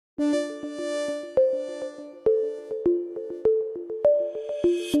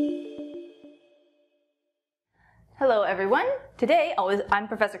Today, I'm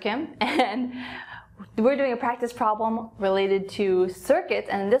Professor Kim, and we're doing a practice problem related to circuits,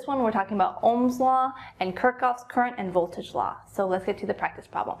 and in this one we're talking about Ohm's law and Kirchhoff's current and voltage law. So let's get to the practice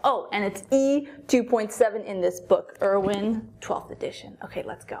problem. Oh, and it's E 2.7 in this book, Irwin, 12th edition. Okay,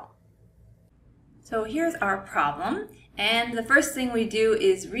 let's go. So here's our problem, and the first thing we do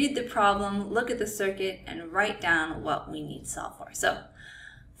is read the problem, look at the circuit, and write down what we need to solve for. So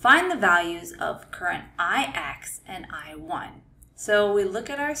find the values of current Ix and I1. So we look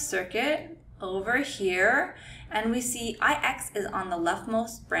at our circuit over here, and we see Ix is on the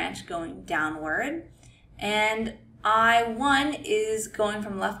leftmost branch going downward, and I1 is going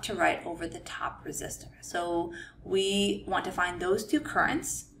from left to right over the top resistor. So we want to find those two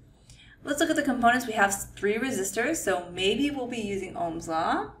currents. Let's look at the components. We have 3 resistors, so maybe we'll be using Ohm's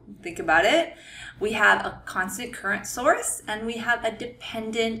law. Think about it. We have a constant current source, and we have a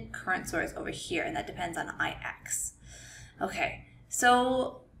dependent current source over here, and that depends on Ix. Okay,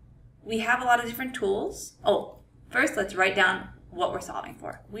 so we have a lot of different tools. Oh, first let's write down what we're solving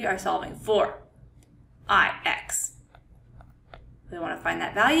for. We are solving for Ix. We want to find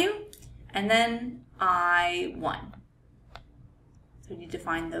that value, and then I1. So we need to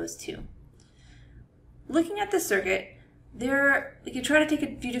find those two. Looking at the circuit, we can try to take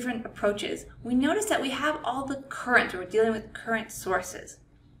a few different approaches. We notice that we have all the currents, or we're dealing with current sources.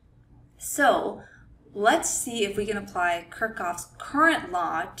 So let's see if we can apply Kirchhoff's current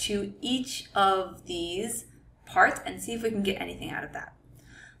law to each of these parts and see if we can get anything out of that.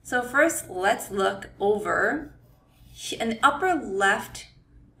 So first, let's look over in the upper left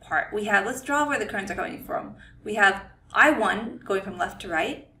part. Let's draw where the currents are coming from. We have I1 going from left to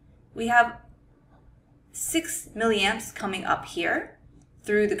right. We have 6 milliamps coming up here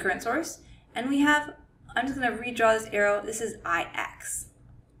through the current source. And we have, I'm just going to redraw this arrow, this is Ix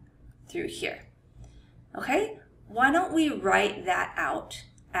through here. Okay, why don't we write that out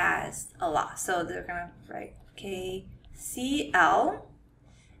as a law? So they're going to write KCL,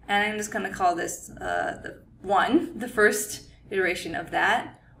 and I'm just going to call this the first iteration of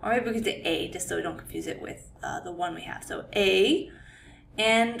that. Or maybe we could say A, just so we don't confuse it with the one we have. So A,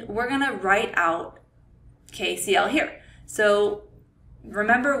 and we're going to write out KCL here. So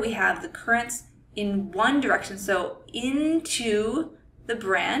remember, we have the currents in one direction. So into the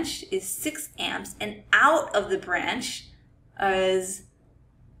branch is 6 amps, and out of the branch is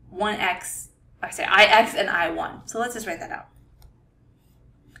Ix and I1. So let's just write that out.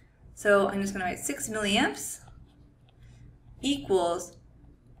 So I'm just going to write 6 milliamps equals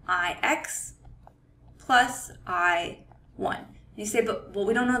Ix plus I1. And you say, but well,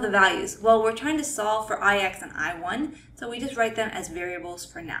 we don't know the values. Well, we're trying to solve for Ix and I1, so we just write them as variables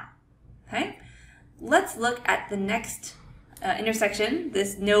for now. Okay? Let's look at the next intersection,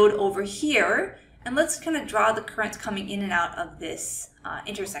 this node over here, and let's kind of draw the currents coming in and out of this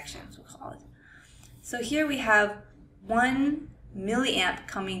intersection, as we'll call it. So here we have 1 milliamp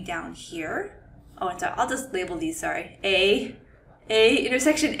coming down here. Oh, and so I'll just label these, sorry.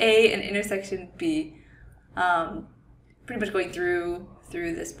 Intersection A and intersection B. Pretty much going through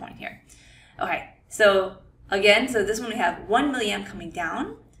this point here. Okay, so again, so this one we have 1 milliamp coming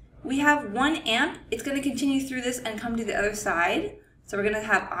down. We have 1 amp. It's going to continue through this and come to the other side. So we're going to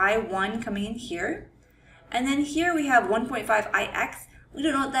have I1 coming in here. And then here we have 1.5 Ix. We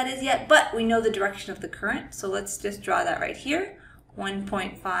don't know what that is yet, but we know the direction of the current. So let's just draw that right here.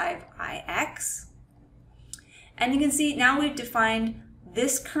 1.5 Ix. And you can see now we've defined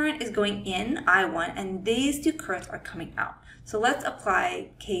this current is going in, I1, and these two currents are coming out. So let's apply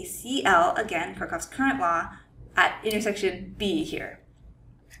KCL, again, Kirchhoff's current law, at intersection B here.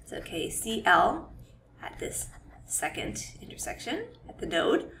 So KCL at this second intersection at the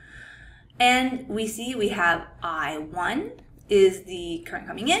node. And we see we have I1 is the current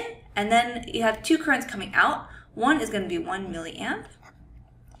coming in, and then you have 2 currents coming out. One is going to be 1 milliamp,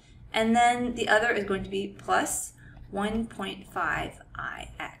 and then the other is going to be plus 1.5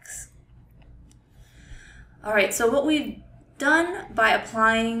 Ix. All right, so what we've done by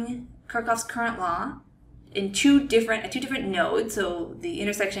applying Kirchhoff's current law in two different nodes, so the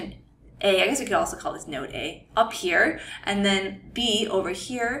intersection A, I guess we could also call this node A, up here, and then B over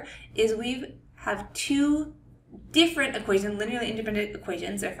here, is we have 2 different equations, linearly independent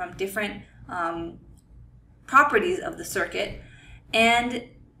equations. They're from different properties of the circuit, and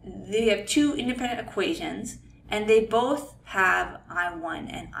they have 2 independent equations, and they both have I1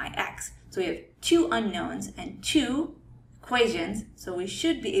 and Ix. So we have 2 unknowns and 2 equations, so we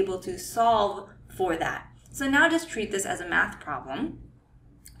should be able to solve for that. So now just treat this as a math problem,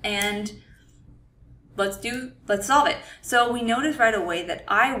 and let's solve it. So we notice right away that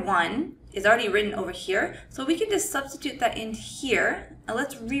I1 is already written over here. So we can just substitute that in here. And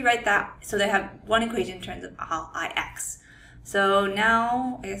let's rewrite that so they have one equation in terms of all Ix. So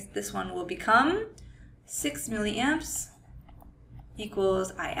now I guess this one will become 6 milliamps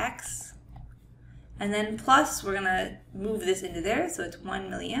equals Ix. And then plus, we're going to move this into there. So it's 1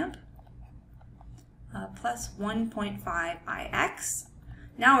 milliamp plus 1.5 Ix.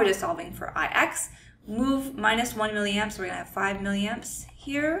 Now we're just solving for Ix. Move minus 1 milliamp, so we're going to have 5 milliamps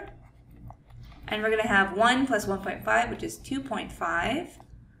here. And we're going to have 1 plus 1.5, which is 2.5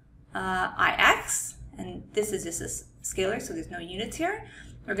 Ix. And this is just a scalar, so there's no units here.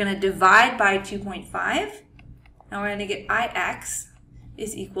 We're going to divide by 2.5. Now we're going to get Ix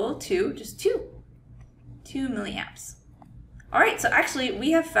is equal to just 2 milliamps. All right, so actually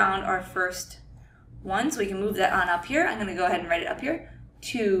we have found our first one, so we can move that on up here. I'm going to go ahead and write it up here.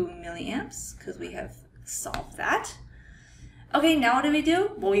 2 milliamps, because we have solved that. Okay, now what do we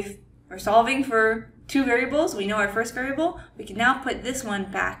do? Well, we're solving for two variables. We know our first variable. We can now put this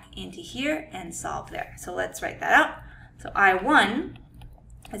one back into here and solve there. So let's write that out. So I1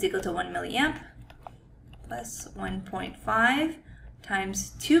 is equal to 1 milliamp plus 1.5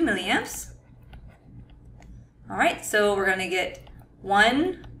 times 2 milliamps. All right, so we're going to get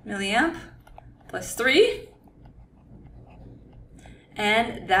 1 milliamp plus 3.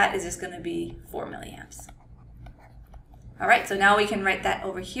 And that is just going to be 4 milliamps. All right, so now we can write that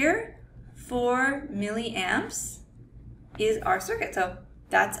over here. 4 milliamps is our circuit. So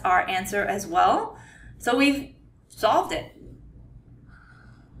that's our answer as well. So we've solved it.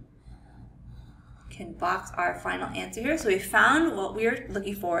 Can box our final answer here. So we found what we're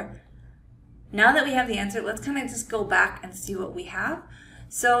looking for. Now that we have the answer, let's kind of just go back and see what we have.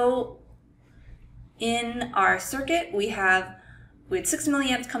 So in our circuit, we had 6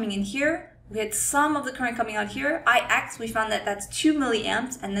 milliamps coming in here. We had some of the current coming out here. Ix, we found that that's 2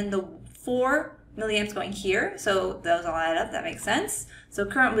 milliamps, and then the 4 milliamps going here. So those all add up. That makes sense. So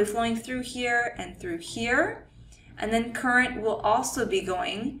current will be flowing through here and through here. And then current will also be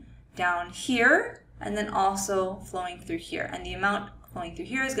going down here and then also flowing through here. And the amount flowing through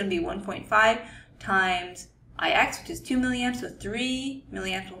here is going to be 1.5 times Ix, which is 2 milliamps. So 3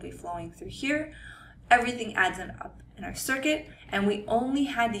 milliamps will be flowing through here. Everything adds up in our circuit, and we only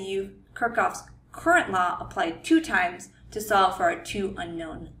had to use Kirchhoff's current law applied 2 times to solve for our 2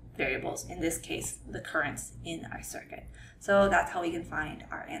 unknown variables, in this case, the currents in our circuit. So that's how we can find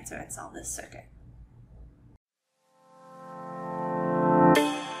our answer and solve this circuit.